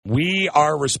We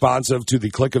are responsive to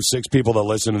the click of 6 people that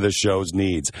listen to this show's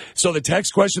needs. So the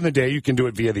text question of the day, you can do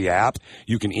it via the app.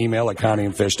 You can email at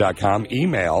connieandfish.com,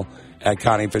 email at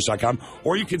connieandfish.com,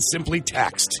 or you can simply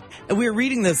text. We were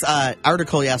reading this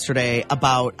article yesterday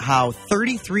about how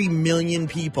 33 million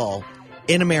people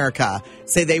in America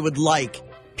say they would like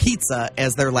pizza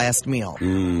as their last meal.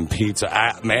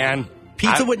 Pizza. Man.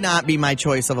 Pizza would not be my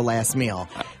choice of a last meal.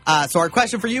 So our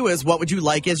question for you is, what would you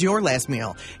like as your last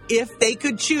meal? If they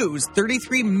could choose,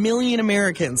 33 million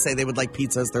Americans say they would like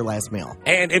pizza as their last meal.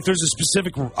 And if there's a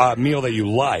specific meal that you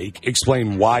like,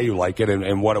 explain why you like it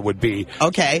and what it would be.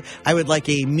 Okay, I would like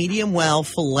a medium well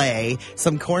filet,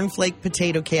 some cornflake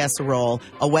potato casserole,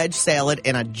 a wedge salad,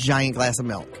 and a giant glass of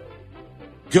milk.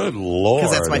 Good Lord.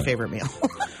 Because that's my favorite meal.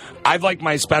 I'd like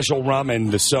my special rum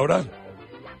and the soda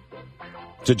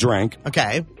to drink.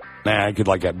 Okay. Man, I could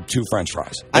have 2 French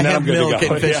fries. And I have milk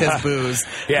and fish as booze.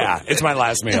 Yeah, it's my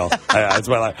last meal. It's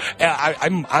my last. Yeah,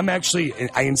 I'm actually,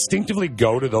 I instinctively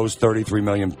go to those 33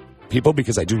 million people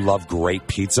because I do love great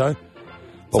pizza.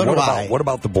 But So what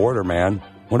about the border, man?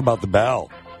 What about the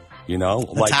Bell? You know,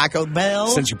 the Taco Bell.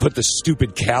 Since you put the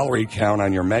stupid calorie count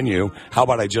on your menu, how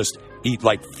about I just eat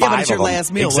 5 but it's your of them?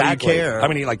 last meal. Exactly. What do you care?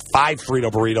 I'm going to eat 5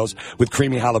 Frito burritos with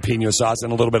creamy jalapeno sauce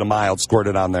and a little bit of mild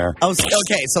squirted on there. Oh,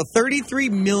 okay. So 33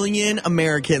 million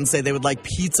Americans say they would like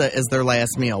pizza as their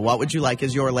last meal. What would you like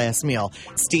as your last meal?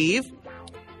 Steve?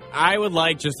 I would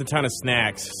like just a ton of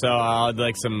snacks. So I'd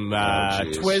like some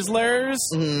Twizzlers.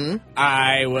 Mm-hmm.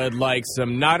 I would like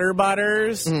some Nutter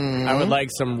Butters. Mm-hmm. I would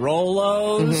like some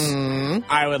Rolos. Mm-hmm.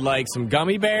 I would like some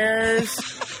gummy bears.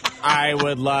 I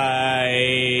would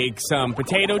like some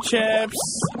potato chips.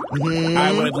 Mm-hmm.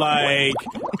 I would like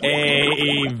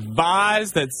a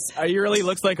vase that really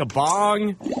looks like a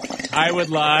bong. I would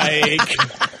like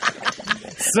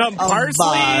some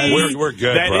parsley. We're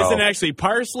good, That bro. isn't actually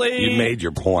parsley. You made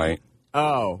your point.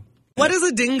 Oh. What is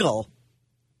a dingle?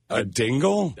 A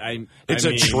dingle? It's I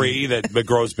a mean, tree that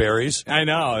grows berries. I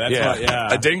know. That's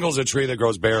what, A dingle's a tree that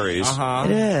grows berries. Uh-huh.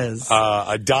 It is.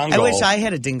 A dongle. I wish I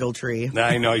had a dingle tree.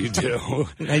 I know you do.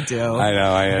 I do. I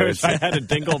know. I wish I had a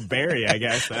dingleberry, I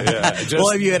guess.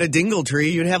 Well, if you had a dingle tree,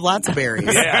 you'd have lots of berries.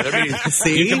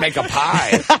 See? You can make a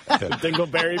pie.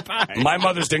 Dingleberry pie. My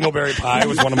mother's dingleberry pie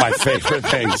was one of my favorite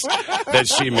things that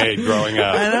she made growing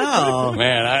up. I know.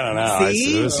 Man, I don't know.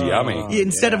 See? It was yummy.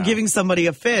 Instead of giving somebody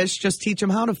a fish, just teach them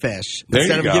how to fish. There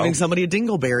Instead you of go. giving somebody a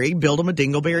dingleberry, build them a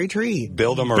dingleberry tree.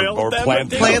 Build them or them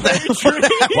plant a them. dingleberry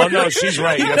tree. Well, no, she's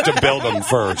right. You have to build them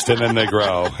first, and then they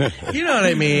grow. You know what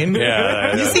I mean?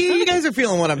 Yeah. You see, you guys are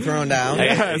feeling what I'm throwing down.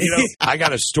 Hey, I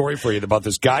got a story for you about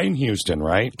this guy in Houston,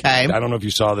 right? Okay. I don't know if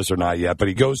you saw this or not yet, but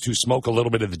he goes to smoke a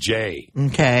little bit of the J.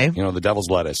 Okay. You know, the devil's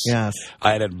lettuce. Yes.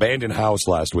 I had an abandoned house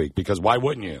last week because why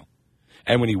wouldn't you?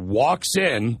 And when he walks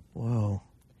in, Whoa.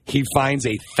 he finds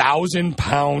a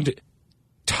 1,000-pound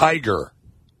tiger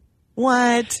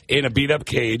What? in a beat-up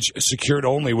cage, secured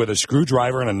only with a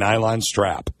screwdriver and a nylon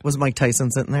strap. Was Mike Tyson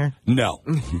sitting there? No.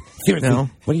 No.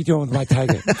 What are you doing with my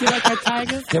tiger? Do you like that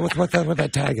tiger? Yeah, what's up with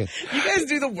that tiger? You guys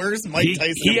do the worst Mike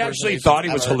Tyson He actually thought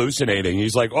he was hallucinating.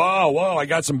 He's like, whoa, I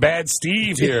got some bad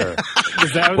Steve here.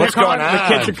 Is that what What's they're calling going it? The on?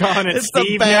 kids are calling it It's the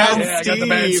Steve bad now? Yeah, I got the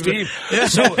bad Steve.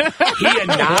 So he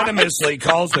anonymously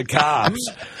calls the cops.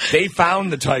 They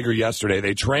found the tiger yesterday.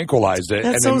 They tranquilized it,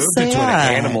 That's and they so moved it to an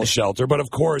sad. animal shelter. But of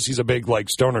course, he's a big,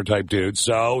 stoner type dude,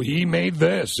 so he made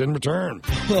this in return.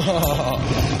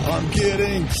 I'm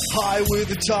getting high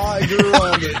with a tiger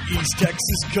on the East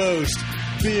Texas coast.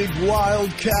 Big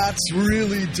wildcats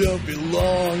really don't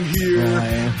belong here.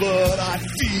 Right. But I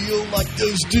feel like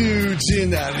those dudes in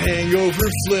that Hangover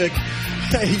flick.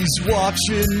 He's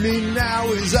watching me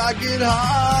now as I get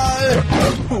high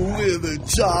with a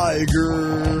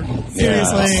tiger.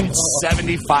 Seriously?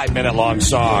 75-minute long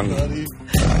song. Buddy.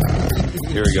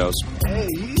 Here he goes. Hey,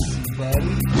 easy,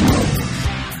 buddy.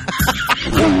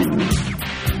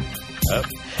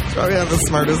 Probably not the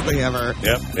smartest thing ever.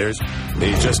 Yep,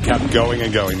 he just kept going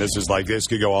and going. This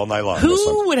could go all night long. This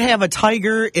one. Who would have a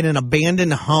tiger in an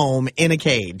abandoned home in a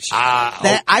cage?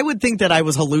 I would think that I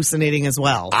was hallucinating as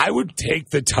well. I would take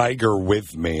the tiger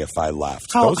with me if I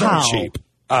left. How- Those aren't how? cheap.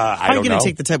 How I are you don't going know. to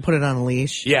take the put it on a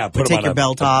leash? Yeah, put Or him take on your a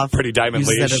belt off. pretty diamond use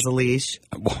leash. that as a leash.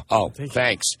 Oh,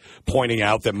 thanks. Pointing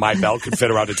out that my belt could fit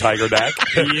around a tiger neck.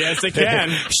 Yes, it can.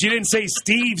 She didn't say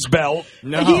Steve's belt.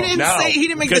 No. He didn't no. say. He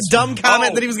didn't make the Because- dumb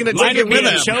comment that he was going to Mine take it would be with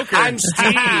a him. choker. I'm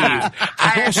Steve. I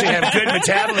actually have good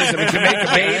metabolism and can make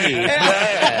a baby.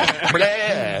 Blah,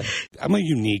 blah. I'm a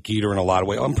unique eater in a lot of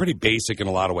ways. I'm pretty basic in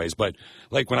a lot of ways, but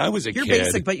when I was a You're kid,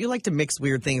 basic, but you like to mix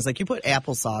weird things. Like you put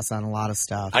applesauce on a lot of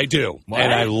stuff. I do. What?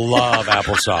 And I love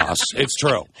applesauce. It's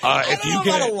true. I don't know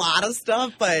about a lot of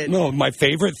stuff, but no, my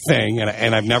favorite thing,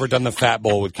 and I've never done the Fat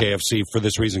Bowl with KFC for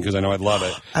this reason because I know I'd love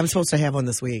it. I'm supposed to have one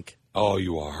this week. Oh,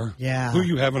 you are? Yeah. Who are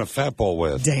you having a Fat Bowl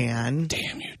with? Dan.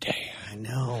 Damn you, Dan. I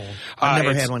know. I've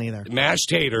never had one either. Mashed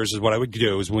taters is what I would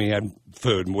do is when we had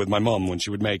food with my mom when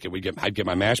she would make it. I'd get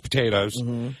my mashed potatoes.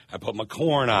 Mm-hmm. I put my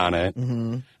corn on it.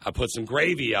 Mm-hmm. I put some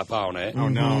gravy up on it. Oh,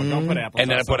 no. Don't put applesauce. And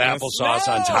then I put applesauce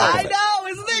on top of it. I know.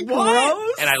 Isn't it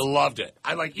gross? And I loved it.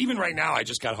 Even right now, I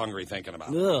just got hungry thinking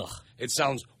about it. Ugh. It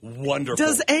sounds wonderful.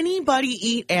 Does anybody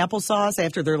eat applesauce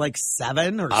after they're like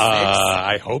 7 or 6?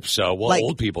 I hope so. Well,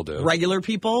 old people do. Regular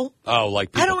people? Oh,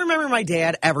 like people. I don't remember my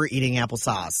dad ever eating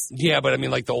applesauce. Yeah, but I mean,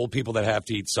 like the old people that have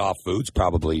to eat soft foods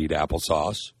probably eat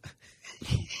applesauce.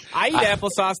 I eat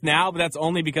applesauce now, but that's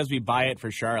only because we buy it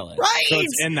for Charlotte. Right. So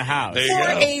it's in the house. There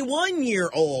you For go. a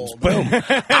 1-year-old. Boom.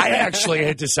 I actually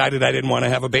had decided I didn't want to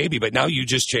have a baby, but now you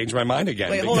just changed my mind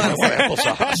again. Wait, hold because on. I want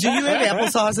applesauce. Do you have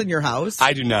applesauce in your house?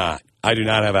 I do not. I do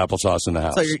not have applesauce in the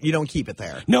house. So you don't keep it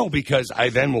there? No, because I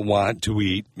then will want to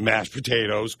eat mashed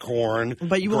potatoes, corn,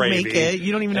 But you won't gravy. make it.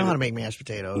 You don't even know how to make mashed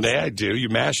potatoes. Yeah, I do. You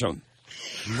mash them.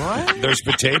 What? There's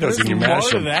potatoes and you There's mash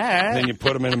more to them. that. Then you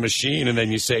put them in a machine and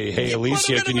then you say, "Hey,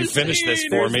 Alicia, can you finish this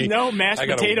for There's me?" no mashed I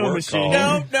got a potato work machine.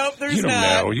 call. Nope, there's You don't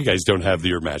not. know. You guys don't have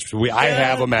your mashed. I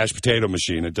have a mashed potato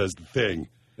machine. It does the thing.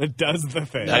 It does the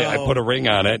thing. I put a ring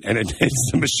on it, and it's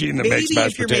the machine that Maybe makes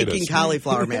mashed if you're potatoes. making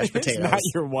cauliflower mashed It's potatoes. not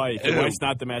your wife. Your Ew. wife's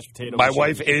not the mashed potato My machine.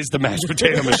 wife is the mashed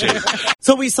potato machine.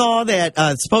 So we saw that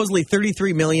supposedly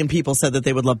 33 million people said that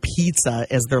they would love pizza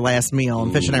as their last meal.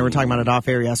 And Fish and I were talking about it off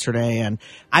air yesterday. And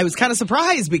I was kind of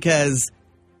surprised because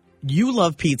you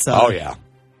love pizza Oh, yeah.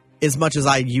 as much as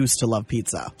I used to love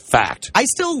pizza. Fact. I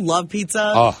still love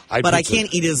pizza, Oh, but I pizza.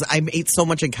 can't eat I ate so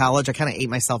much in college, I kind of ate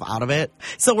myself out of it.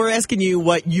 So we're asking you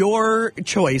what your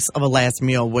choice of a last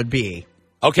meal would be.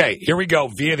 Okay, here we go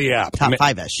via the app. Top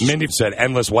 5-ish. Mindy said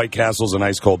endless White Castles and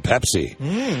ice cold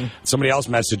Pepsi. Somebody else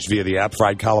messaged via the app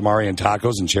fried calamari and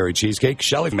tacos and cherry cheesecake.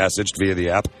 Shelly messaged via the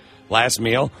app last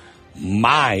meal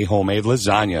my homemade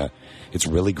lasagna. It's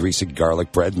really greasy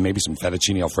garlic bread, maybe some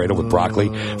fettuccine alfredo with broccoli,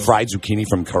 fried zucchini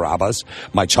from Carrabba's,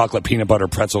 my chocolate peanut butter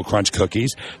pretzel crunch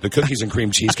cookies, the cookies and cream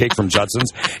cheesecake from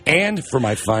Judson's, and for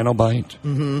my final bite,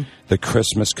 the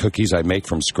Christmas cookies I make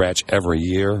from scratch every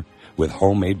year with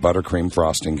homemade buttercream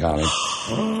frosting, Connie.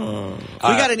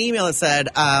 We got an email that said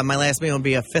my last meal would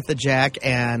be a 5th of Jack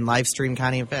and live stream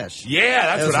Connie and Fish.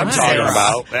 Yeah, that's It what was I'm nice. talking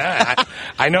about. Yeah,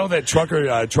 I know that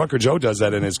Trucker Joe does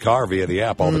that in his car via the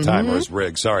app all the time, or his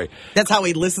rig. Sorry. That's how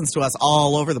he listens to us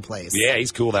all over the place. Yeah,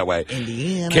 he's cool that way.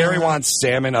 Indiana. Carrie wants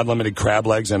salmon, unlimited crab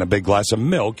legs, and a big glass of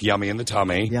milk. Yummy in the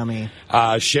tummy. Yummy.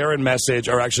 Sharon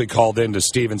called in to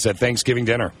Steve and said, Thanksgiving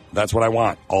dinner. That's what I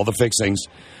want. All the fixings.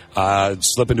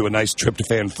 Slip into a nice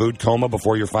tryptophan food coma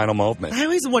before your final movement. I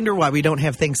always wonder why we don't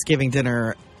have Thanksgiving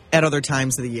dinner at other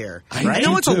times of the year. I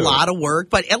know do it's a too. lot of work,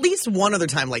 but at least one other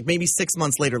time, like maybe 6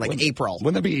 months later, like April.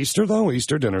 Wouldn't that be Easter, though?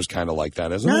 Easter dinner's kind of like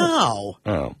that, isn't it? No.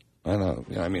 Oh, I know.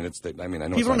 Yeah, I mean, I know People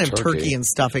it's don't not have turkey and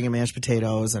stuffing and mashed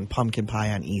potatoes and pumpkin pie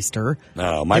on Easter.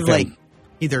 No, They have, like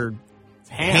either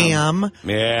ham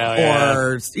yeah.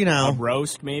 or, A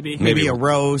roast, maybe? maybe a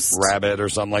roast. rabbit or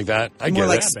something like that. I More get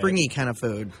like it. springy kind of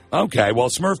food. Okay, well,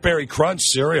 Smurfberry Crunch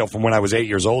cereal from when I was 8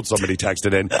 years old, somebody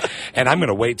texted in, and I'm going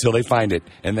to wait till they find it.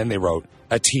 And then they wrote,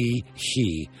 a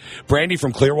he. Brandy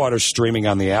from Clearwater's streaming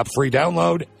on the app. Free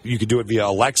download. You can do it via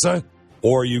Alexa,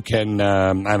 or you can,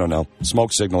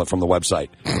 smoke signal it from the website.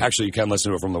 Actually, you can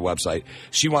listen to it from the website.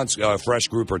 She wants fresh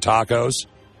grouper tacos.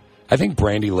 I think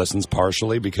Brandy listens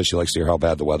partially because she likes to hear how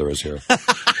bad the weather is here.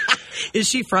 Is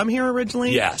she from here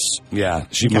originally? Yes. Yeah,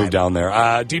 she moved down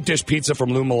there. Deep dish pizza from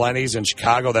Lou Maleni's in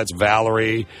Chicago. That's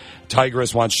Valerie.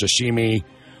 Tigress wants sashimi.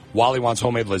 Wally wants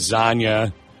homemade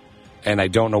lasagna. And I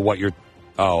don't know what you're...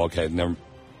 Oh, okay.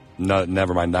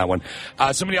 Never mind that one.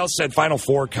 Somebody else said Final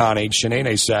Four, Connie.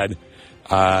 Shanae said,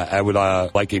 I would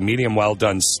like a medium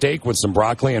well-done steak with some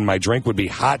broccoli, and my drink would be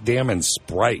hot damn and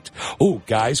Sprite. Oh,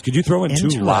 guys, could you throw in 2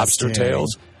 lobster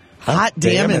tails? Hot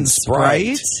damn and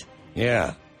Sprite?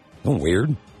 Yeah. Oh,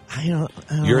 weird. I don't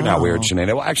You're not know. weird, Shanae.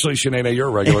 Well, actually, Shanae, you're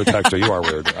a regular texter. You are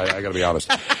weird. I got to be honest.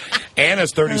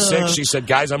 Anna's 36. She said,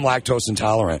 guys, I'm lactose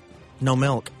intolerant. No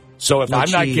milk. So if No I'm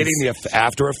not cheese. getting the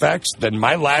after effects, then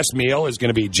my last meal is going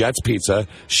to be Jets pizza,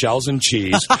 shells and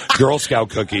cheese, Girl Scout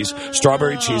cookies,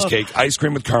 strawberry cheesecake, ice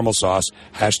cream with caramel sauce.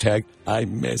 Hashtag I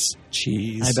miss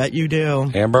cheese. I bet you do.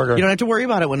 Hamburger. You don't have to worry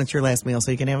about it when it's your last meal, so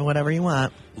you can have whatever you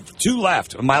want. 2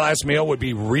 left. My last meal would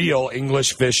be real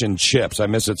English fish and chips. I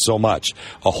miss it so much.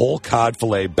 A whole cod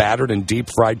fillet battered and deep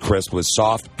fried crisp with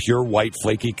soft, pure white,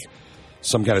 flaky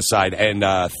some kind of side,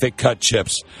 and thick cut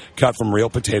chips cut from real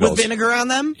potatoes. With vinegar on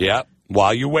them? Yep.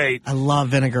 While you wait. I love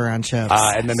vinegar on chips.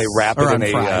 And then they wrap it in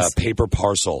a fries. paper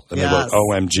parcel, and Yes. they wrote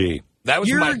OMG. That was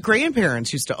Your my...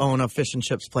 grandparents used to own a fish and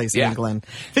chips place in Yeah. England.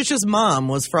 Fish's mom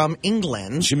was from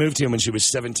England. She moved here when she was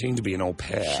 17 to be an au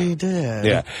pair. She did.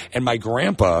 Yeah. And my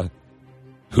grandpa,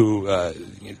 who...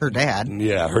 Her dad.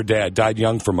 Yeah, her dad died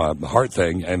young from a heart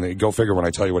thing, and go figure when I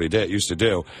tell you what he used to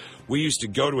do. We used to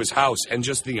go to his house, and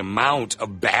just the amount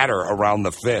of batter around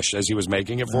the fish as he was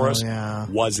making it for us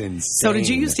was insane. So did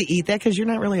you used to eat that? Because you're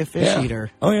not really a fish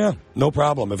eater. Oh, yeah. No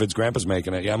problem. If it's Grandpa's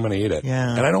making it, I'm going to eat it.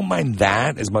 Yeah. And I don't mind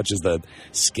that as much as the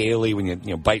scaly when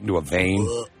you bite into a vein.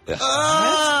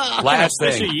 Last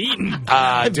Fish thing. are you eating?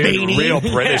 Dude, Veiny. real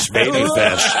British veiny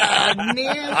fish.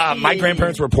 My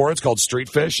grandparents were poor. It's called street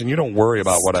fish, and you don't worry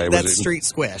about what I was That's eating. street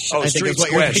squish. Oh, I think street is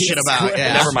what you're squish. thinking about.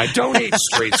 Yeah. Never mind. Don't eat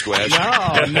street squish.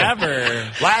 No,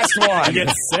 never. Last one. You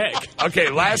get sick. Okay,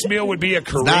 last meal would be a Not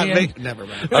Korean, big. Never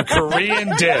mind. a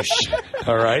Korean dish.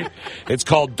 All right, it's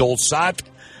called dolsat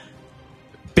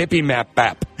bibimbap.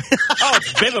 Oh,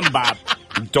 it's bibimbap.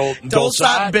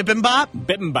 Dolsat bibimbap.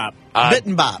 Bibimbap.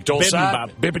 Bibimbap.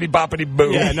 Dolsat bippity boppity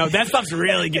boo. Yeah, no, that stuff's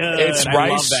really good. It's I love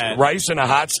rice, that. rice in a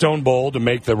hot stone bowl to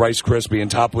make the rice crispy,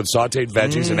 and topped with sautéed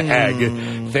veggies and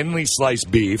egg, thinly sliced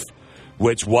beef,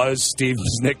 which was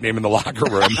Steve's nickname in the locker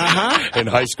room in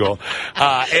high school,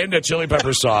 and a chili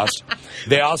pepper sauce.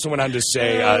 They also went on to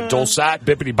say dolsat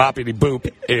bippity boppity boop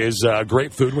is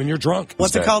great food when you're drunk.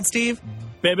 What's it instead. called, Steve?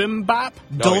 Bibimbap.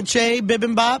 Dolce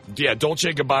bibimbap? Yeah,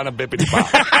 Dolce Gabbana bippity bop.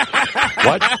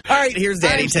 What? All right, here's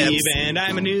Daddy I'm Tips. Steve, and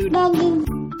I'm a nude.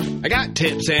 I got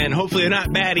tips, and hopefully they're not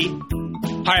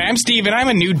baddie. Hi, I'm Steve, and I'm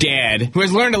a new dad who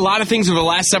has learned a lot of things over the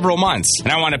last several months,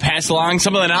 and I want to pass along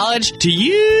some of the knowledge to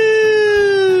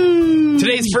you.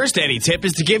 Today's first daddy tip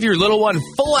is to give your little one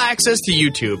full access to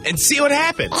YouTube and see what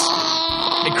happens.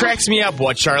 It cracks me up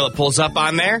what Charlotte pulls up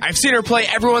on there. I've seen her play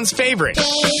everyone's favorite.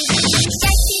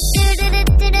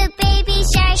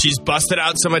 She's busted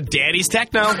out some of Daddy's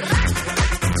techno.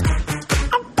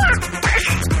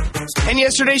 And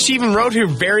yesterday, she even wrote her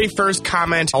very first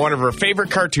comment on one of her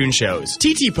favorite cartoon shows,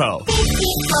 Titipo.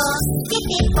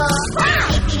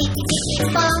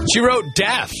 She wrote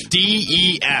Def,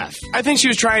 D-E-F. I think she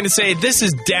was trying to say, this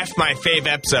is Def, my fave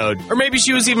episode. Or maybe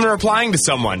she was even replying to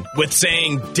someone with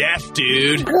saying, Def,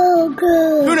 dude.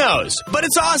 Who knows? But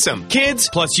it's awesome. Kids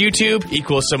plus YouTube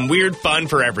equals some weird fun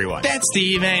for everyone. That's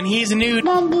Steve, and he's a nude.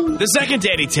 The second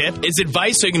daddy tip is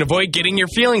advice so you can avoid getting your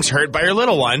feelings hurt by your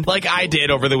little one, like I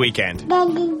did over the weekend.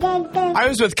 I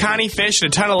was with Connie Fish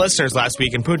and a ton of listeners last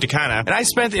week in Punta Cana, and I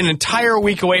spent an entire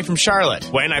week away from Charlotte.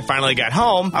 When I finally got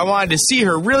home, I wanted to see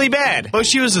her really bad, but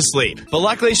she was asleep. But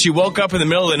luckily, she woke up in the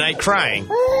middle of the night crying.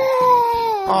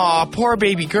 Aw, poor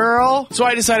baby girl. So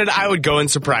I decided I would go and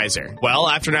surprise her. Well,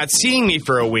 after not seeing me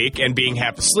for a week and being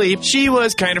half asleep, she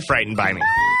was kind of frightened by me.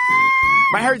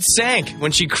 My heart sank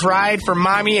when she cried for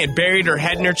mommy and buried her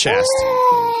head in her chest.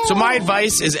 So my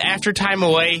advice is after time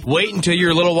away, wait until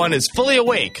your little one is fully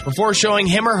awake before showing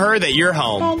him or her that you're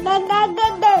home.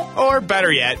 Or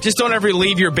better yet, just don't ever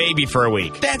leave your baby for a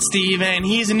week. That's Steve, and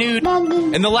he's a nude.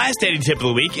 And the last daddy tip of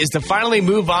the week is to finally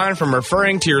move on from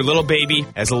referring to your little baby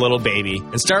as a little baby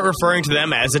and start referring to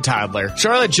them as a toddler.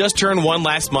 Charlotte just turned 1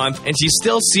 last month, and she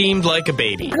still seemed like a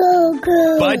baby.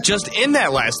 But just in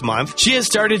that last month, she has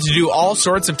started to do all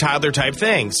sorts of toddler-type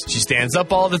things. She stands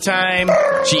up all the time,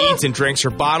 she eats and drinks her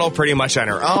bottle pretty much on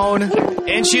her own,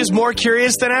 and she is more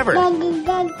curious than ever.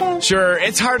 Sure,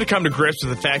 it's hard to come to grips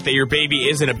with the fact that your baby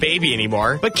isn't a baby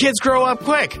anymore, but kids grow up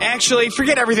quick. Actually,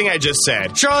 forget everything I just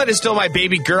said. Charlotte is still my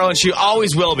baby girl, and she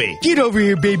always will be. Get over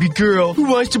here, baby girl.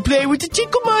 Who wants to play with the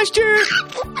Tickle Monster?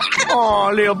 Aw,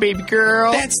 little baby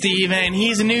girl. That's Steve, and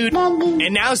he's a nude.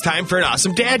 And now it's time for an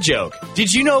awesome dad joke.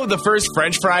 Did you know the first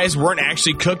French fries weren't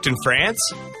actually cooked in France?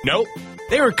 Nope.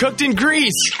 They were cooked in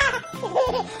Greece.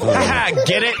 Haha,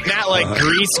 get it? Not like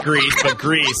grease, but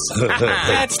grease.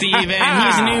 That's Steve, and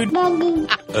he's a nude.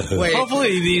 Wait.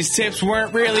 Hopefully these tips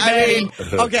weren't really I bad. mean,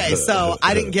 okay, so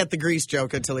I didn't get the grease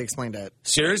joke until he explained it.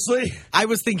 Seriously? I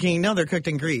was thinking, no, they're cooked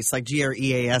in grease, like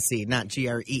Grease, not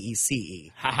Greece.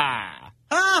 Haha.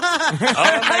 Oh,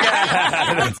 my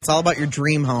God. It's all about your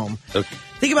dream home. Okay.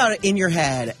 Think about it in your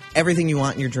head, everything you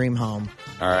want in your dream home.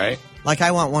 All right. Like,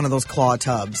 I want one of those claw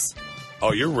tubs,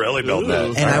 Oh, you're really building that.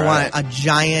 and All I right. want a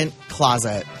giant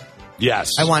closet.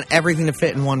 Yes. I want everything to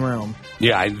fit in one room.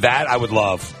 Yeah, that I would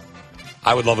love.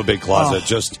 I would love a big closet. Oh.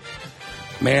 Just,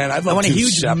 man, I'd love want a two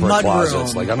huge separate mud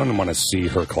closets. room. Like, I don't want to see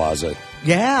her closet.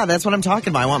 Yeah, that's what I'm talking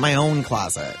about. I want my own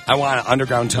closet. I want an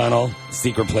underground tunnel,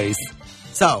 secret place.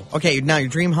 So, okay, now your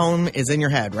dream home is in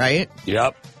your head, right?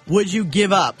 Yep. Would you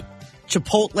give up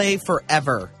Chipotle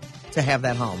forever to have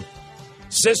that home.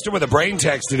 Sister with a brain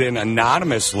texted in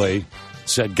anonymously,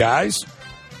 said, guys,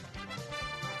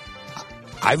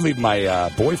 I'd leave my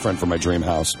boyfriend for my dream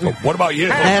house. But what about you?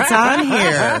 That's on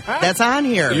here. That's on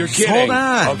here. You're kidding. Hold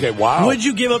on. Okay, wow. Would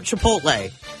you give up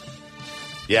Chipotle?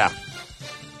 Yeah.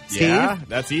 Steve? Yeah,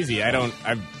 that's easy.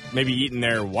 I've maybe eaten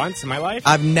there once in my life.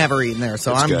 I've never eaten there,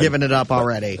 so That's I'm good. giving it up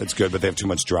already. That's good, but they have too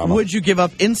much drama. Would you give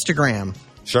up Instagram?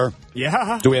 Sure.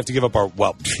 Yeah. Do we have to give up our,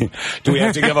 do we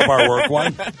have to give up our work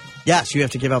one? Yes, you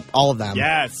have to give up all of them.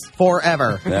 Yes.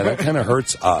 Forever. Yeah, that kind of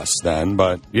hurts us then,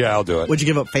 but yeah, I'll do it. Would you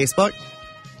give up Facebook?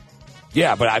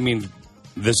 Yeah, but I mean,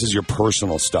 this is your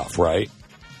personal stuff, right?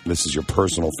 This is your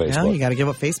personal Facebook. No, you got to give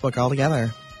up Facebook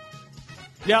altogether.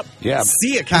 Yep. Yeah.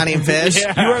 See ya, Connie and Fish. You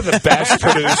are the best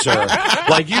producer.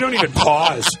 Like, you don't even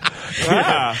pause.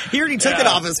 Yeah. He already took it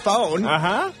off his phone.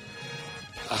 Uh-huh.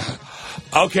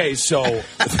 Okay, so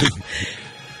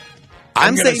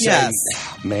I'm gonna saying yes.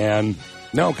 Man,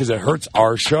 no, because it hurts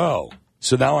our show.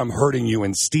 So now I'm hurting you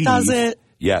and Steve. Does it?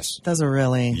 Yes. Does it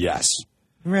really? Yes.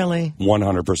 Really?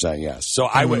 100% yes. So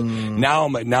I would now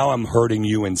I'm hurting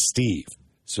you and Steve.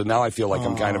 So now I feel like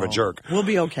I'm kind of a jerk. We'll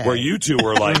be okay. Where you two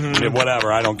were like,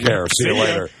 whatever, I don't care. See you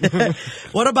later.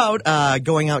 What about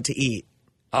going out to eat?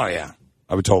 Oh yeah,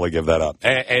 I would totally give that up.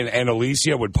 And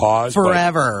Alicia would pause but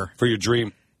Forever. for your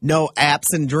dream No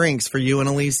apps and drinks for you and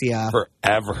Alicia.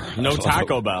 forever. No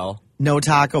Taco Bell. No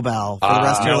Taco Bell for the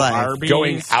rest of your no life. Arby's.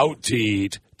 Going out to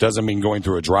eat doesn't mean going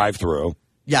through a drive-through.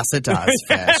 Yes, it does,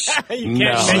 Fish. You can't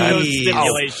No. make those Jeez.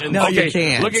 stipulations. No, you Okay,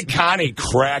 can't. look at Connie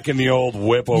cracking the old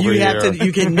whip over You here. have to.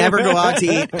 You can never go out to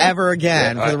eat ever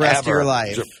again for the rest of Ever. your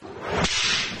life.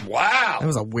 Wow. That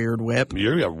was a weird whip.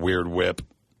 You're a weird whip.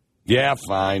 Yeah,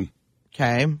 fine.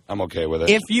 Okay. I'm okay with it.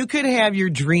 If you could have your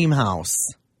dream house,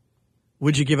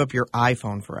 would you give up your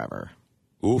iPhone forever?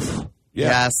 Oof. Yeah.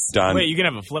 Yes. Done. Wait, you can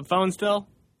have a flip phone still?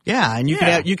 Yeah, and you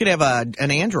could have an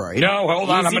Android. No,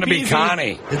 hold on. I'm Easy going to be peasy.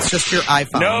 Connie. It's just your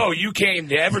iPhone. No, you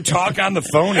can't ever talk on the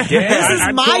phone again. This is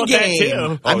I'm my cool with that, game. too.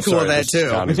 I'm Oh, cool sorry, with that this is too.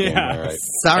 Connie's game, Yeah. all right.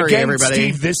 Sorry, Again, everybody.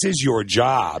 Steve, this is your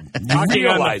job. You Talking on the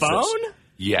realize this. phone?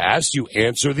 Yes, you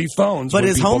answer the phones. But when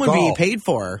his people home would call. be paid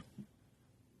for.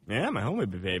 Yeah, my home would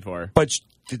be paid for. But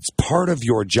it's part of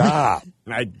your job.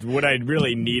 Would I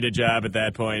really need a job at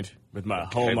that point with my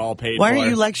home all paid Why for? aren't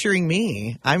you lecturing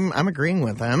me? I'm agreeing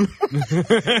with him.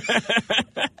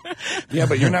 Yeah,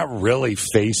 but you're not really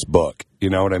Facebook. You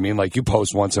know what I mean? Like, you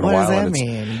post once in a What while. does that and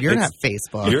mean? You're not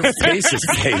Facebook. Your face is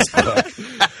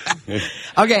Facebook.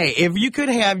 Okay, if you could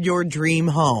have your dream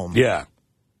home, Yeah,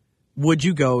 would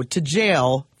you go to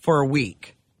jail for a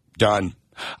week? done.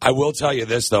 I will tell you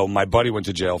this, though. My buddy went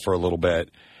to jail for a little bit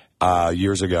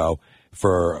years ago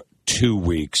for 2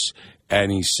 weeks. And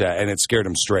he said, and it scared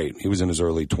him straight. He was in his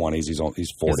early 20s.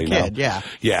 He's 40 As a now. kid, yeah.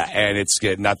 Yeah, and it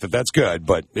scared, not that that's good,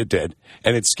 but it did.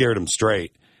 And it scared him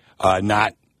straight.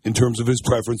 Not in terms of his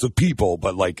preference of people,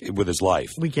 but like with his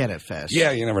life. We get it, Fish.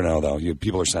 Yeah, you never know, though.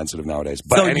 People are sensitive nowadays.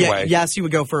 But So anyway. yes, you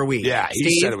would go for a week. Yeah, he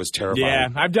Steve? said it was terrifying. Yeah,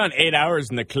 I've done 8 hours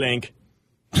in the clink.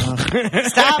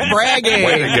 Stop bragging.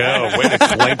 Way to go. Way to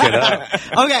clink it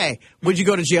up. Okay, would you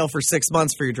go to jail for 6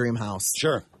 months for your dream house?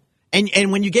 Sure.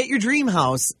 And when you get your dream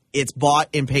house, it's bought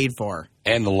and paid for.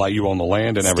 And you own the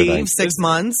land and everything. Steve, 6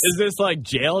 months. Is this like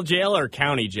jail or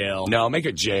county jail? No, make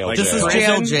it jail. Like This is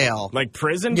prison? jail. Like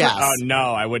prison? Yes. Oh, no,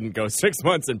 I wouldn't go 6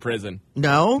 months in prison.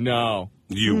 No? No.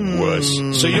 You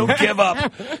wuss. So you'll give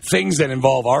up things that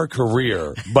involve our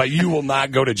career, but you will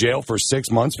not go to jail for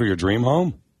 6 months for your dream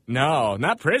home? No,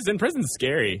 not prison. Prison's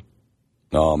scary.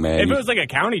 Oh, man. If it was like a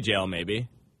county jail, maybe.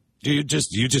 You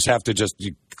just have to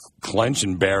you clench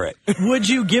and bear it. Would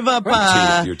you give up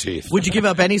Your teeth. Would you give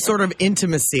up any sort of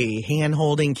intimacy, hand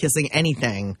holding, kissing,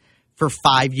 anything for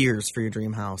 5 years for your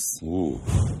dream house? Ooh.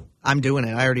 I'm doing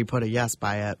it. I already put a yes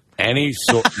by it. Any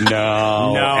sort? No.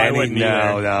 I wouldn't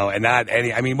either. No, and not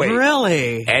any. I mean, wait.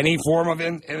 Really? Any form of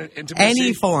intimacy?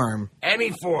 Any form.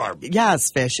 Any form. Yes,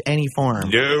 Fish, any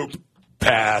form. Nope.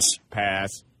 Pass.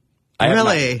 Pass.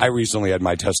 Really? I recently had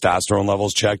my testosterone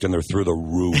levels checked, and they're through the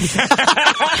roof.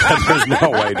 There's no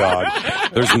way, dog.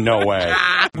 There's no way.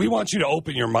 We want you to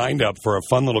open your mind up for a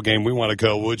fun little game. We want to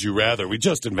go, Would You Rather? We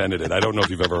just invented it. I don't know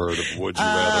if you've ever heard of Would You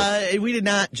Rather. We did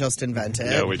not just invent it.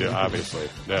 No, we do, obviously.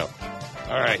 No.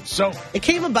 All right. So, It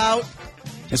came about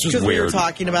this was because we were weird.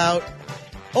 talking about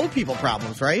old people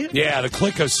problems, right? Yeah, the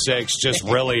Click of Six just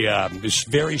really is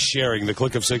very sharing. The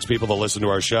Click of Six people that listen to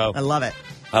our show. I love it.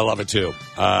 I love it too.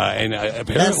 And Best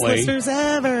apparently, listeners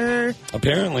ever.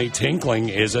 tinkling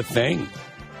is a thing.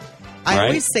 I Right?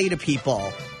 always say to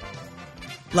people,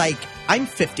 like, I'm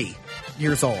 50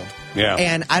 years old. Yeah.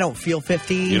 And I don't feel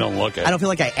 50. You don't look it. I don't feel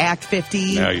like I act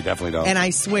 50. No, you definitely don't. And I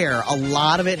swear, a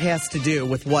lot of it has to do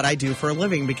with what I do for a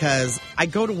living because I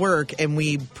go to work and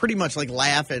we pretty much like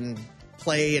laugh and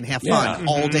play and have fun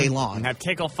all day long. And have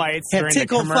tickle fights Have during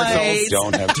tickle the commercials. fights.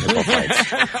 Don't have tickle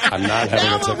fights. I'm not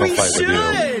having a tickle we fight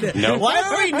should. with you. Nope. Why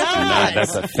are we not?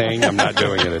 That's a thing. I'm not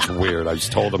doing it. It's weird. I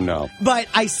just told him no. But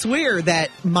I swear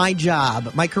that my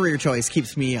job, my career choice,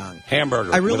 keeps me young.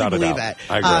 Hamburger. I really without a believe doubt.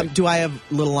 that. I agree. Do I have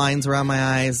little lines around my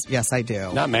eyes? Yes, I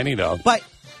do. Not many though. But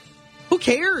who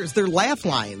cares? They're laugh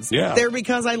lines. Yeah. They're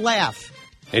because I laugh.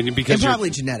 And because And probably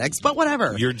genetics, but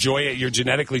whatever. you're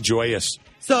genetically joyous.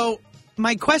 So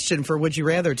my question for Would You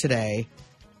Rather today,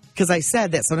 because I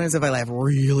said that sometimes if I laugh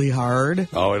really hard,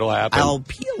 Oh, it'll happen. I'll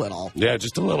pee a little. Yeah,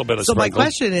 just a little bit of So my sprinkle.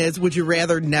 question is, would you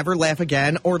rather never laugh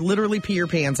again or literally pee your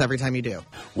pants every time you do?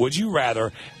 Would you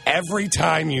rather every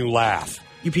time you laugh,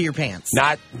 You pee your pants.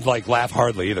 not like laugh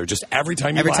hardly either, just every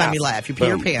time you Every laugh? time you laugh, you pee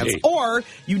your Boom, pants. pee. Or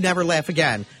you never laugh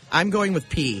again. I'm going with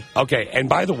pee. Okay, and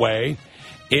by the way,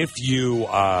 if you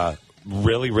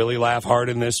really, really laugh hard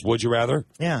in this, would you rather?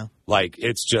 Yeah. Like,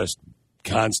 it's just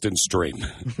constant stream.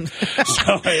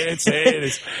 So it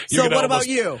is. So what about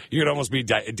you? You could almost be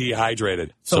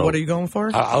dehydrated. So what are you going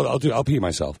for? I'll pee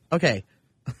myself. Okay.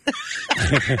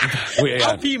 Yeah.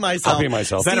 I'll pee myself. I'll pee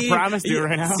myself. Is that a promise? Do it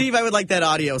right now? Steve, I would like that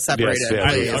audio separated, Yes, yeah,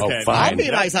 please. oh, Okay. fine. I'll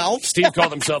pee myself. Steve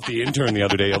called himself the intern the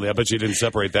other day. I bet you didn't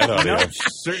separate that audio. No,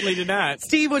 certainly did not.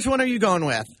 Steve, which one are you going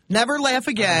with? Never laugh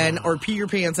again or pee your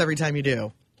pants every time you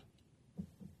do?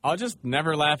 I'll just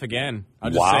never laugh again. I'll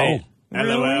just Wow. say,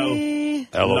 LOL. Really?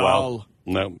 LOL.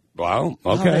 No. Wow.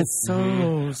 Oh, Okay. that's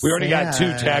so We already got two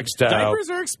sad. texts. Diapers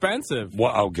are expensive.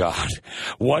 Oh, God.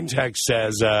 One text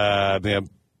says,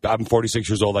 I'm 46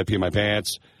 years old. I pee my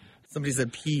pants Somebody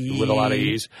said pee. with a lot of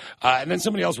ease. And then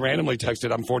somebody else randomly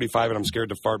texted, I'm 45 and I'm scared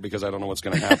to fart because I don't know what's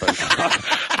going to happen.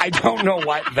 I don't know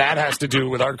what that has to do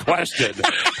with our question.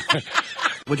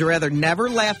 Would you rather never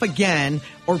laugh again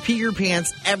or pee your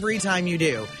pants every time you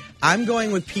do? I'm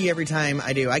going with pee every time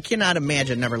I do. I cannot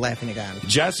imagine never laughing again.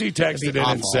 Jesse texted in and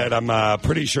awful. said, I'm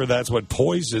pretty sure that's what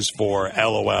poise is for,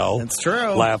 LOL. That's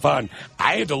true. Laugh on.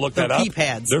 I had to look They're that up. pee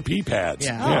pads. They're pee pads.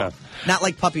 Yeah. Not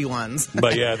like puppy ones.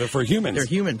 But yeah, they're for humans. They're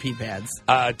human pee pads.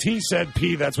 T said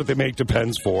pee, that's what they make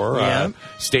Depends for. Yeah.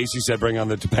 Stacy said bring on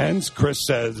the Depends. Chris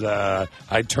says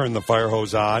I'd turn the fire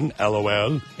hose on,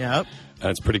 LOL. Yep.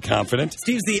 That's pretty confident.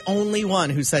 Steve's the only one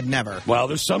who said never. Well,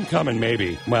 there's some coming,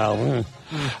 maybe. Well,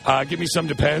 give me some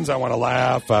Depends. I want to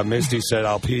laugh. Misty said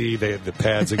I'll pee. They had the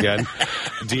pads again.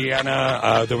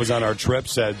 Deanna, that was on our trip,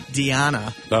 said...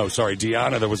 Deanna. Oh, sorry.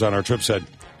 Deanna, that was on our trip, said,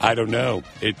 I don't know.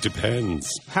 It depends.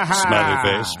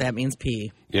 Smiley face. That means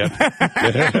pee. Yep.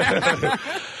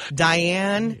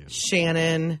 Diane,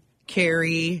 Shannon,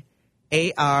 Carrie,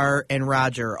 AR, and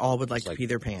Roger all would like to pee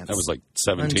their pants. That was like 1,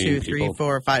 17 2, 3, people.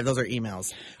 4, 5. Those are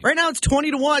emails. Right now it's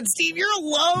 20-1. Steve, you're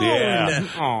alone. Yeah.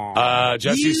 Aw.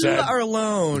 Jesse You said... are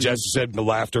alone. Jesse said the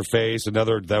laughter face.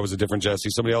 That was a different Jesse.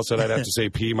 Somebody else said I'd have to say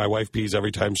pee. My wife pees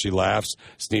every time she laughs.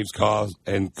 Sneezes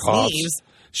and coughs. Sneeze?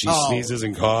 She Oh. sneezes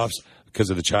and coughs because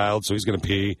of the child, so he's going to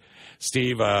pee.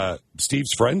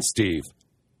 Steve's friend, Steve.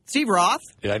 Steve Roth?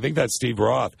 Yeah, I think that's Steve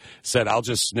Roth. Said I'll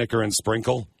just snicker and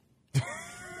sprinkle.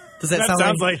 Does that, That sound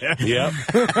sounds like it. Yep,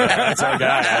 that's our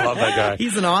guy. I love that guy.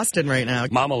 He's in Austin right now.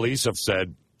 Mama Lisa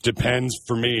said depends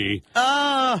for me.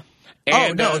 Oh,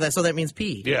 And, no. So that means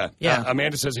pee. Yeah. Yeah.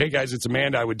 Amanda says, hey, guys, it's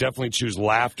Amanda. I would definitely choose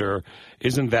laughter.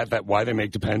 Isn't that why they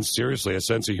make Depends? Seriously, a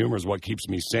sense of humor is what keeps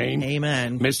me sane.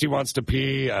 Amen. Misty wants to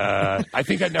pee. I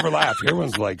think I'd never laugh.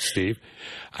 Everyone's like, Steve.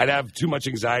 I'd have too much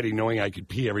anxiety knowing I could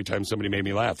pee every time somebody made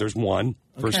me laugh. There's one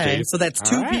for Okay, Steve. so that's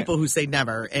two All right. people who say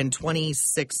never, and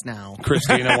 26 now.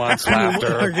 Christina wants We're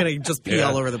laughter. going to just pee Yeah.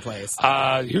 all over the place.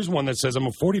 Here's one that says, I'm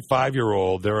a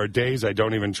 45-year-old. There are days I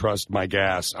don't even trust my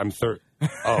gas. I'm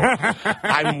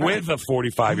with a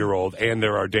 45-year-old, and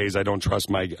there are days I don't trust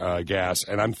my gas,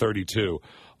 and I'm 32.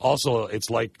 Also,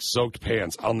 it's like soaked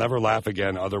pants. I'll never laugh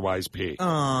again, otherwise pee.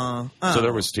 So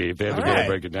there was Steve. They had to All go right.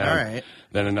 break it down. All right.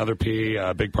 Then another pee.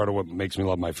 A big part of what makes me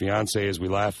love my fiance is we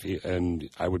laugh, and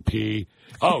I would pee.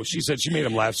 Oh, she said she made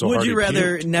him laugh so Would hard you he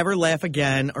rather puked. never laugh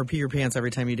again or pee your pants every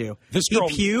time you do? This He girl,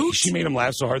 puked? she made him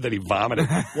laugh so hard that he vomited.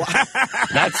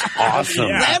 That's awesome.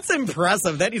 Yeah. That's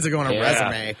impressive. That needs to go on a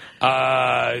resume.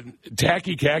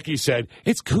 Tacky Khaki said,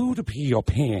 it's cool to pee your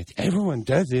pants. Everyone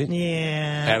does it.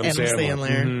 Yeah. Adam Sandler.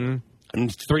 Sandler.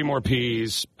 And 3 more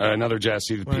peas. Another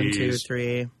Jesse the 1, peas. 2,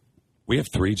 3. We have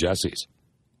 3 Jessies.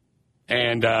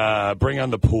 And bring on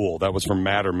the pool. That was from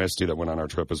Matt or Misty that went on our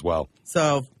trip as well.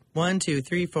 So 1, 2,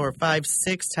 3, 4, 5,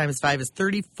 6 times 5 is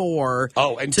 34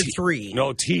 and to 3.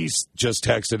 No, T just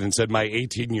texted and said, my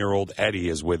 18-year-old Eddie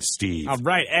is with Steve. All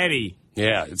right, Eddie.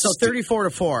 Yeah. So 34 to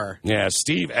 4. Yeah,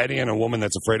 Steve, Eddie, and a woman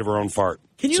that's afraid of her own fart.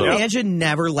 Can you imagine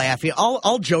never laughing?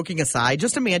 All joking aside,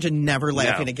 just imagine never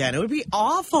laughing again. It would be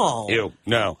awful. Ew.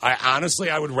 No.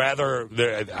 I would rather,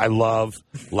 I love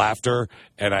laughter,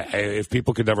 and if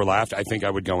people could never laugh, I think I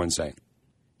would go insane.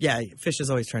 Yeah, Fish is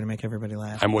always trying to make everybody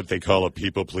laugh. I'm what they call a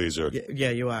people pleaser. Yeah,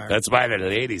 you are. That's why the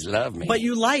ladies love me. But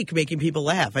you like making people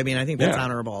laugh. I mean, I think that's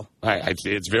honorable.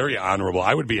 It's very honorable.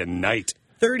 I would be a knight.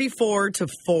 34 to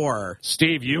 4.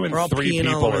 Steve, you and 3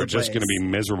 people are just going to be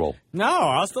miserable. No,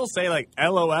 I'll still say like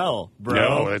LOL, bro.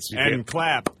 No, and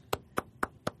clap.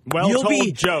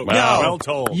 Well-told joke. Wow. Well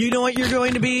told. You know what you're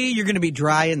going to be? You're going to be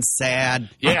dry and sad.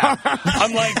 Yeah.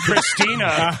 Unlike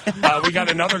Christina, we got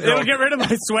another girl. It'll get rid of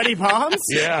my sweaty palms?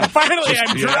 Yeah. Finally,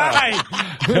 I'm dry.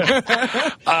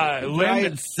 Dry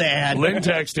and sad. Lynn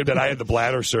texted that I had the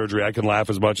bladder surgery. I can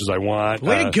laugh as much as I want.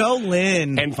 Way to go,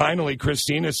 Lynn. And finally,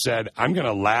 Christina said, I'm going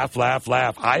to laugh, laugh,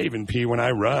 laugh. I even pee when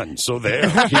I run. So there.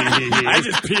 I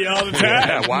just pee all the time.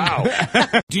 Yeah, wow.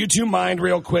 Do you two mind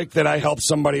real quick that I help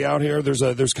somebody out here?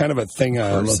 There's kind of a thing.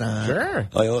 Sure.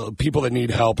 People that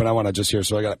need help, and I want to just hear.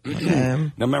 So I got.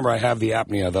 Now remember, I have the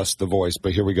apnea, thus the voice.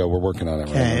 But here we go. We're working on it.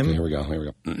 Right? Okay, here we go.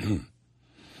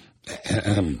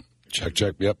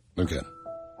 Check. Yep. Okay.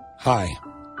 Hi.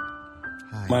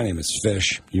 My name is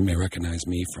Fish. You may recognize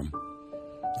me from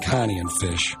Connie and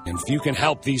Fish. And if you can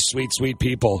help these sweet, sweet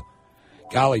people,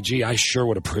 golly gee, I sure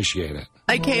would appreciate it.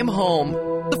 I came home.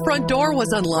 The front door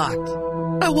was unlocked.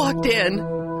 I walked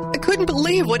in. I couldn't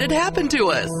believe what had happened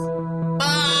to us.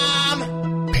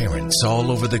 Mom! Parents all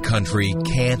over the country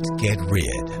can't get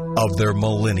rid of their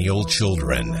millennial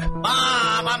children.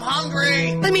 Mom, I'm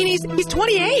hungry. I mean, he's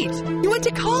 28. He went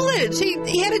to college.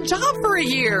 He had a job for a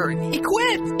year. He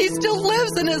quit. He still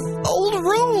lives in his old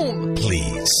room.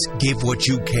 Please give what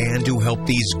you can to help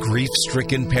these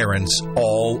grief-stricken parents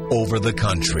all over the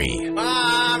country.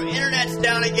 Mom, internet's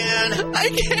down again. I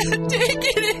can't take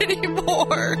it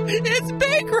anymore. It's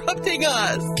bankrupting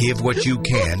us. Give what you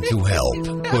can to help.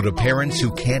 Go to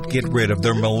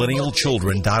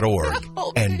parentswhocan'tgetridoftheirmillennialchildren.org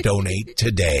and donate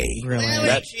today. Really?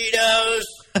 Cheetos.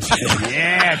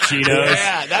 Yeah, Cheetos.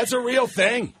 Yeah, that's a real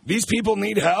thing. These people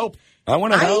need help. I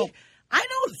want to help. I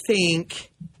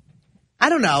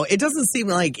don't know. It doesn't seem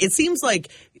like, it seems like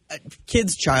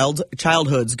kids'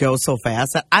 childhoods go so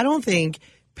fast that I don't think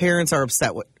parents are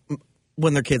upset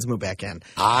when their kids move back in.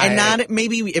 And not,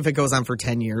 maybe if it goes on for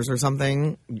 10 years or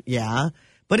something, yeah.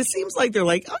 But it seems like they're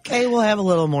like, okay, we'll have a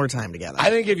little more time together. I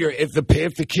think if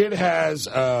the kid has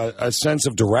a sense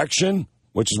of direction,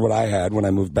 which is what I had when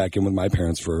I moved back in with my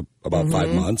parents for about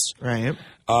 5 months, right?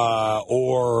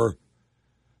 Or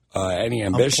any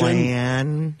ambition, a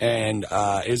plan. and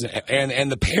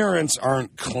the parents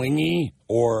aren't clingy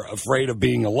or afraid of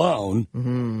being alone,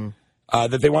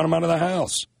 that they want them out of the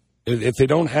house. If they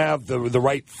don't have the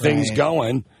right things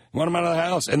going, you want them out of the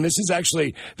house. And this is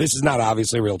not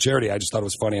obviously a real charity. I just thought it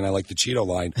was funny, and I like the Cheeto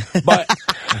line. But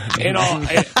in all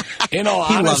he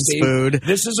honesty, loves food.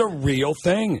 This is a real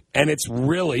thing, and it's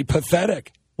really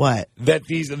pathetic. What? That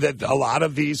a lot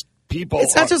of these people.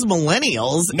 It's not just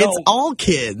millennials. No. It's all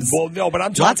kids. Well, no, but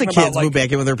I'm talking lots of kids about, move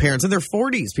back in with their parents. In their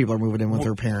 40s, people are moving in with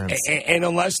their parents. And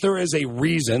unless there is a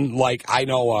reason, like I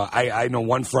know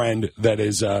one friend that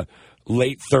is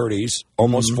late 30s,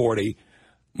 almost 40,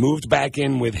 moved back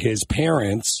in with his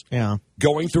parents,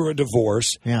 going through a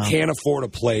divorce, can't afford a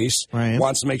place,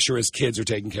 wants to make sure his kids are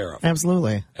taken care of.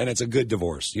 Absolutely. And it's a good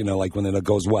divorce, like when it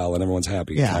goes well and everyone's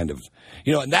happy, kind of.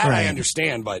 And that I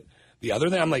understand, but the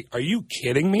other thing, I'm like, are you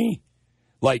kidding me?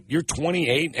 Like, you're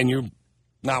 28 and you're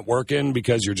not working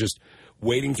because you're just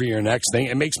waiting for your next thing?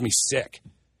 It makes me sick.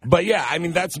 But, yeah, I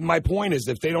mean, that's my point is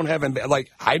if they don't have, like,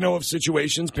 I know of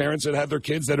situations, parents that have their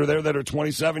kids that are there that are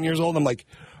 27 years old. I'm like,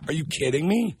 are you kidding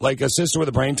me? Like, a sister with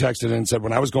a brain texted and said,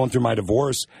 when I was going through my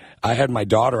divorce, I had my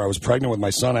daughter, I was pregnant with my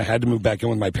son, I had to move back in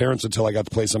with my parents until I got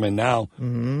the place I'm in now.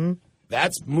 Mm-hmm.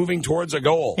 That's moving towards a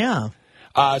goal. Yeah.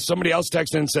 Somebody else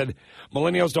texted and said,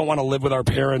 millennials don't want to live with our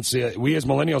parents. We as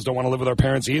millennials don't want to live with our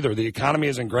parents either. The economy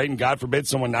isn't great, and God forbid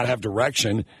someone not have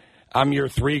direction. I'm year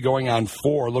 3 going on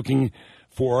 4, looking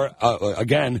for,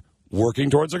 again, working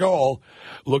towards a goal,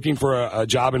 looking for a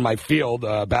job in my field,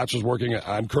 bachelor's working.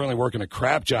 I'm currently working a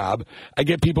crap job. I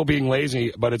get people being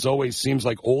lazy, but it always seems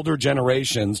like older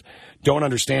generations don't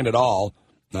understand it all.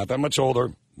 Not that much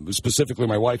older. Specifically,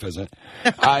 my wife isn't.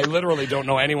 I literally don't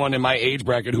know anyone in my age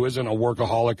bracket who isn't a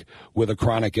workaholic with a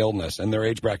chronic illness, and their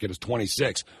age bracket is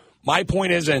 26. My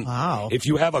point isn't if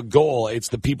you have a goal, it's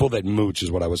the people that mooch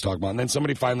is what I was talking about. And then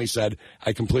somebody finally said,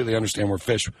 I completely understand where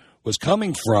Fish was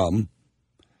coming from,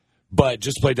 but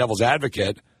just to play devil's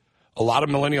advocate, a lot of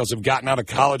millennials have gotten out of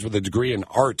college with a degree in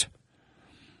art.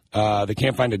 They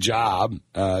can't find a job,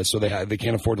 so they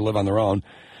can't afford to live on their own.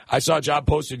 I saw a job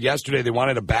posted yesterday. They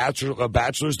wanted a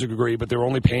bachelor's degree, but they were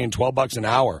only paying $12 an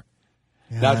hour.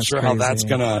 Yeah, Not sure crazy. how that's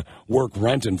going to work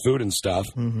rent and food and stuff.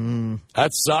 Mm-hmm.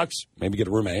 That sucks. Maybe get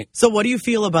a roommate. So what do you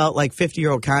feel about,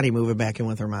 50-year-old Connie moving back in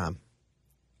with her mom?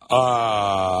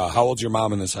 How old's your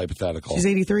mom in this hypothetical? She's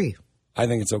 83. I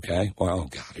think it's okay. Well,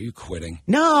 God, are you quitting?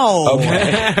 No.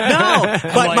 Okay. No.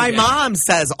 But like my it. mom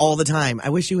says all the time, I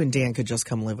wish you and Dan could just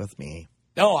come live with me.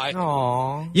 No,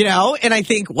 And I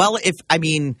think, well,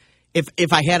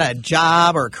 if I had a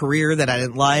job or a career that I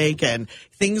didn't like and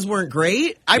things weren't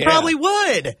great, I probably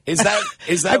would. Is that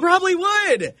I probably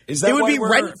would. Is that it would why be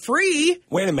we're- rent free.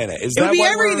 Wait a minute. Is It that would be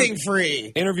why we're everything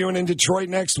free. interviewing in Detroit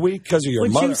next week because of your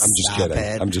Would mother? you I'm just stop kidding.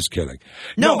 it? I'm just kidding.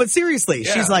 No, but seriously,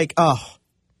 Yeah. she's like,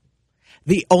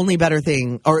 the only better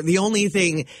thing, or the only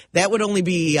thing that would only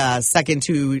be second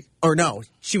to, or no,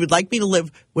 she would like me to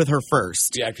live with her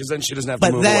first. Yeah, because then she doesn't have to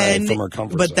But move then, away from her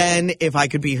comfort but zone. then if I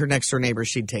could be her next door neighbor,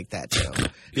 she'd take that too.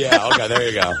 Yeah, okay, there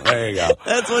you go. There you go.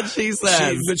 That's what she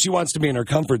says. But she wants to be in her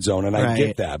comfort zone, and I Right.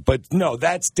 get that. But no,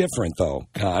 that's different, though,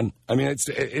 Con. I mean, it's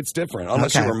different.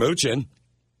 Unless Okay. you were mooching.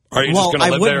 Are you Well, just going I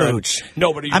to live would there? and- mooch.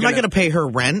 No, but are you I'm not going to pay her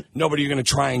rent. No, but are you going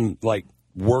to try and,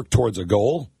 work towards a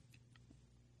goal?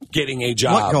 Getting a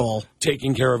job. What goal?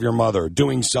 Taking care of your mother.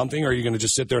 Doing something? Or are you going to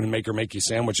just sit there and make her make you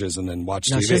sandwiches and then watch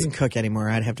No, TV? she doesn't cook anymore.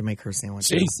 I'd have to make her sandwiches.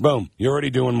 See? Boom. You're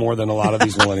already doing more than a lot of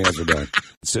these millennials are doing.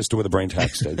 Sister with a brain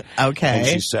texted. Okay. And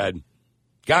she said,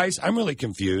 guys, I'm really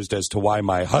confused as to why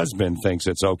my husband thinks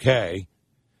it's okay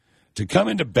to come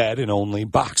into bed in only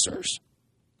boxers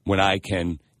when I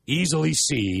can easily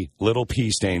see little pee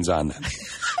stains on them.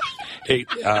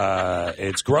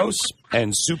 It's gross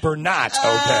and super not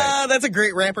okay. That's a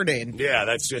great rapper name. Yeah,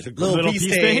 that's just a Little pea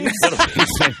stains. Little pea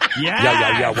stain. Yes.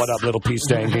 Yeah. What up, little pea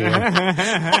stain here?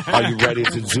 Are you ready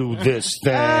to do this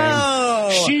thing?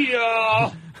 Oh.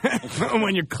 Shia!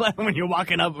 when you're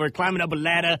walking up or climbing up a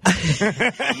ladder,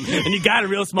 and you got a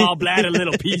real small bladder,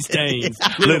 little pea stains.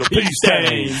 Little pea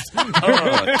stains.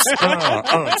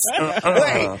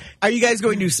 Wait, are you guys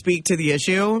going to speak to the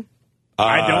issue?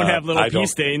 I don't have little I pea don't-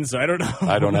 stains, so I don't know.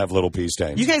 I don't have little pea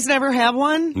stains. You guys never have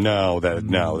one? No, that's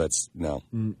no.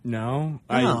 No. No.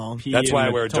 I pee That's in why I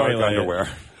the wear dark toilet. underwear.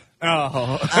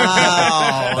 Oh.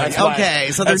 That's why- okay.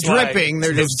 So they're that's why dripping.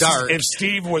 They're just dark. If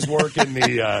Steve was working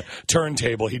the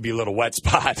turntable, he'd be a little wet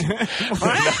spot. Not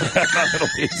a little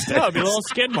pea stain. No, it'd be a little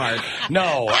skid mark.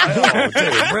 No,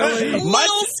 dude, really?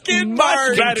 Little skid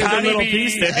mark. better than Connie little be- pea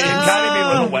stains. Can Connie be a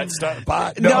little wet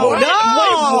spot? No.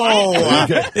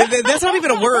 Okay. That's not even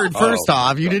a word, first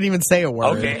off. You didn't even say a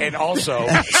word. Okay, and also,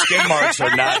 skid marks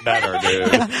are not better,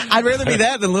 dude. I'd rather be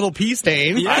that than little pea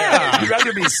stain. You'd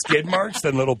rather be skid marks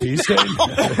than little pea stain?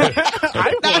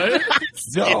 I would.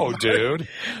 No, dude.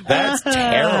 That's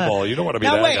terrible. You don't want to be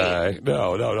Now, that wait. guy.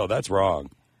 No, that's wrong.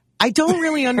 I don't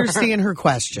really understand her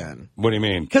question. What do you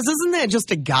mean? Because isn't that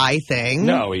just a guy thing?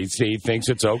 No, he thinks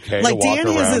it's okay to Like walk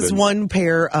Danny around has this in one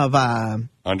pair of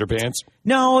underpants.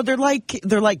 no, they're like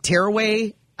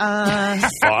tearaway.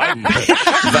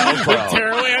 Velcro.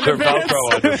 Tearaway They're underpants?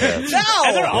 Velcro underpants.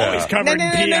 And they're No. always covered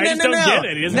in pee. I just don't get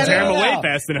it. He doesn't tear them away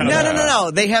fast enough.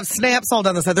 No. They have snaps all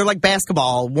down the side. They're like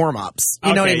basketball warm-ups.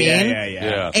 You know what I mean?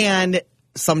 Yeah. And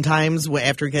sometimes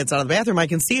after he gets out of the bathroom, I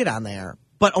can see it on there.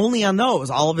 But only on those.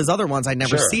 All of his other ones, I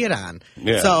never Sure. see it on.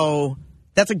 Yeah. So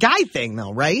that's a guy thing,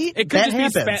 though, right? It could that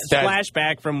just happens. be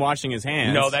splashback from washing his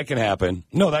hands. No, that can happen.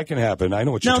 I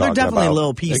know what No, you're they're talking about. definitely a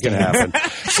little pea It can stains. happen.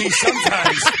 See,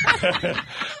 sometimes...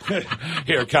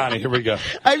 Here, Connie, here we go.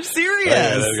 I'm serious.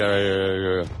 Yeah, there you go,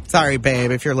 here. Sorry, babe,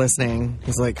 if you're listening.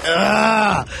 He's like,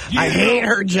 ugh, I hate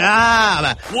her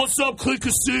job. What's up, Click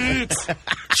of Six?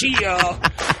 Chia,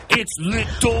 it's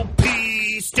little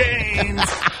pea stains.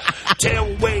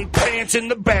 Tailway pants in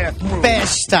the bathroom. Fish,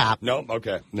 stop. No,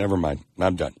 okay, never mind.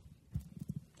 I'm done.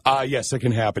 Yes, it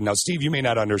can happen. Now, Steve, you may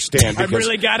not understand I've because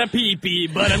really got a pee-pee,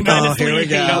 but I'm kind of here we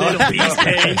sleepy. go. Little pee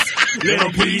stains.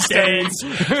 Little pee stains.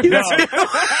 no,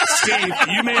 Steve,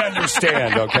 you may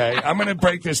understand. Okay, I'm going to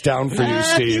break this down for you,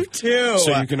 Steve, you too.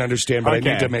 so you can understand. But I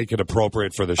Okay. need to make it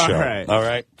appropriate for the show. All right. All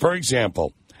right. For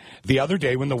example, The other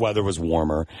day when the weather was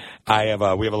warmer, we have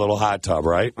a little hot tub,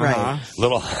 right? Right.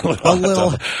 Little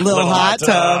hot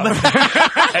tub.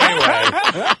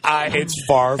 Anyway, it's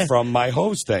far from my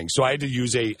hose thing, so I had to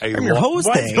use a Your hose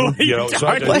thing. You know, so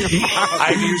I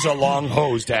had to use a long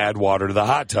hose to add water to the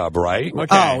hot tub, right? Okay.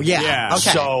 Oh, yeah.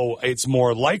 Okay. So it's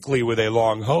more likely with a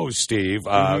long hose, Steve,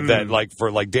 that like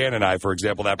for Dan and I, for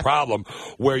example, that problem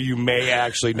where you may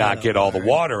actually not get all the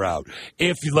water out.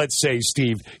 If, let's say,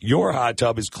 Steve, your hot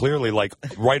tub is clearly like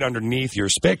right underneath your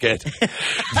spigot,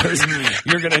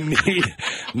 you're going to need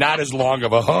not as long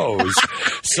of a hose.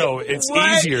 So it's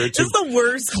easier to This is the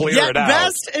worst clear yet it out.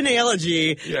 best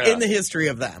analogy Yeah. in the history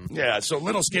of them. Yeah, so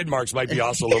little skid marks might be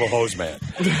also little hose man.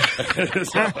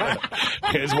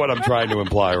 Is what I'm trying to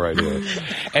imply right here.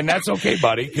 And that's okay,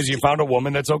 buddy, because you found a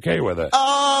woman that's okay with it.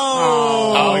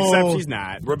 Oh, except she's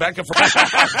not. Rebecca from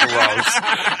Gross.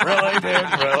 Really, dude?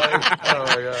 Really? Oh,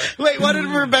 my God. Wait, what did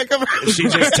Rebecca? She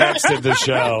just texted the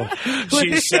show.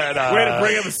 She said, Way to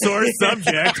bring up a sore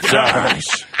subject.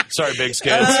 Gosh. Sorry, big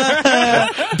skids.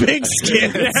 Big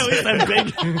skin. Yeah, at least I'm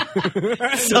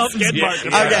big. Skid mark.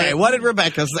 Okay, what did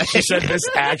Rebecca say? She said this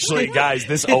actually, guys,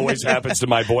 this always happens to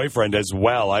my boyfriend as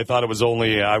well. I thought it was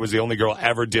I was the only girl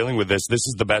ever dealing with this. This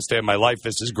is the best day of my life.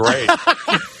 This is great.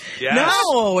 Yes.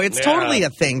 No, it's Yeah. totally a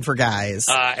thing for guys.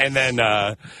 And then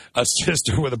a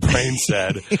sister with a brain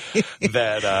said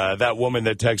that that woman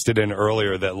that texted in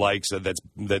earlier that likes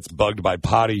that's bugged by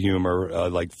potty humor,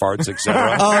 like farts,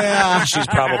 etc. Oh, yeah. She's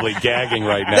probably gagging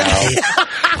right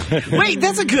now. Wait,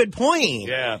 that's a good point.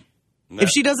 Yeah. If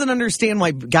she doesn't understand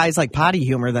why guys like potty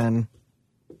humor, then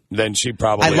She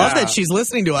probably. I love that she's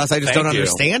listening to us. I just Thank don't you.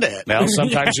 understand it. Now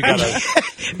sometimes you gotta.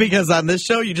 Because on this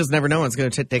show, you just never know when it's going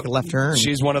to take a left turn.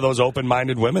 She's one of those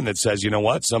open-minded women that says, you know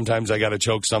what? Sometimes I got to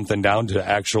choke something down to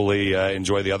actually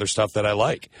enjoy the other stuff that I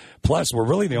like. Plus, we're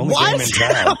really the only game in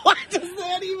town. What does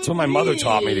that even That's what my mother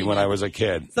taught me mean? when I was a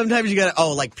kid. Sometimes you got to,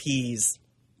 like peas.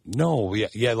 No,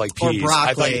 yeah, like Or peas.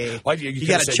 broccoli. You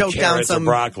got to choke down some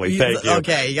broccoli. Thank you.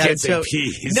 Okay, you got to Can't say choke.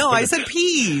 peas. No, I said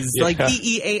peas, Yeah. like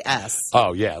PEAS.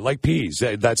 Oh yeah, like peas.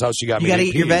 That's how she got You me. got to to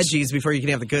eat your peas. veggies before you can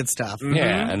have the good stuff.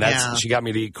 Yeah, and she got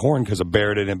me to eat corn because I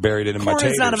buried it in my Corn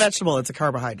taters. is not a vegetable; it's a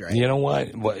carbohydrate. You know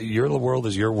what? Your world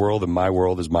is your world, and my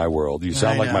world is my world. You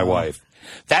sound I like my know. wife.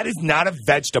 That is not a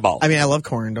vegetable. I mean, I love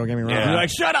corn. Don't get me wrong. Yeah. You're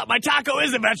like, shut up, my taco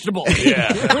is a vegetable.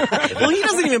 Yeah. Well, he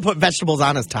doesn't even put vegetables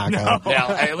on his taco. Now,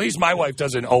 at least my wife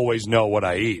doesn't always know what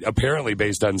I eat. Apparently,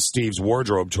 based on Steve's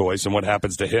wardrobe choice and what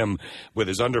happens to him with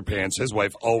his underpants, his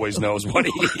wife always knows what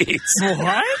he eats.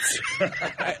 What?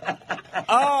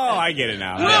 Oh, I get it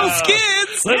now. Little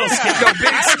skids. Little skids. No,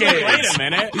 big skids. Wait a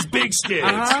minute. He's big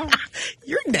skids.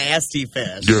 You're nasty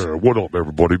fish. Yeah, what up,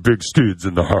 everybody? Big skids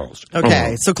in the house.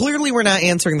 Okay, so clearly we're not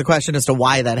answering the question as to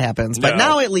why that happens, but No.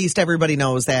 now at least everybody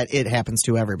knows that it happens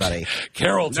to everybody.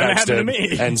 Carol That happened to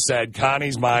texted me. and said,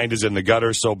 Connie's mind is in the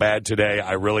gutter so bad today,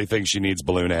 I really think she needs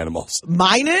balloon animals.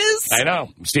 Mine is? I know.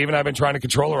 Steve and I have been trying to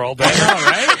control her all day. All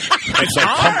right. It's like,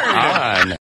 come on.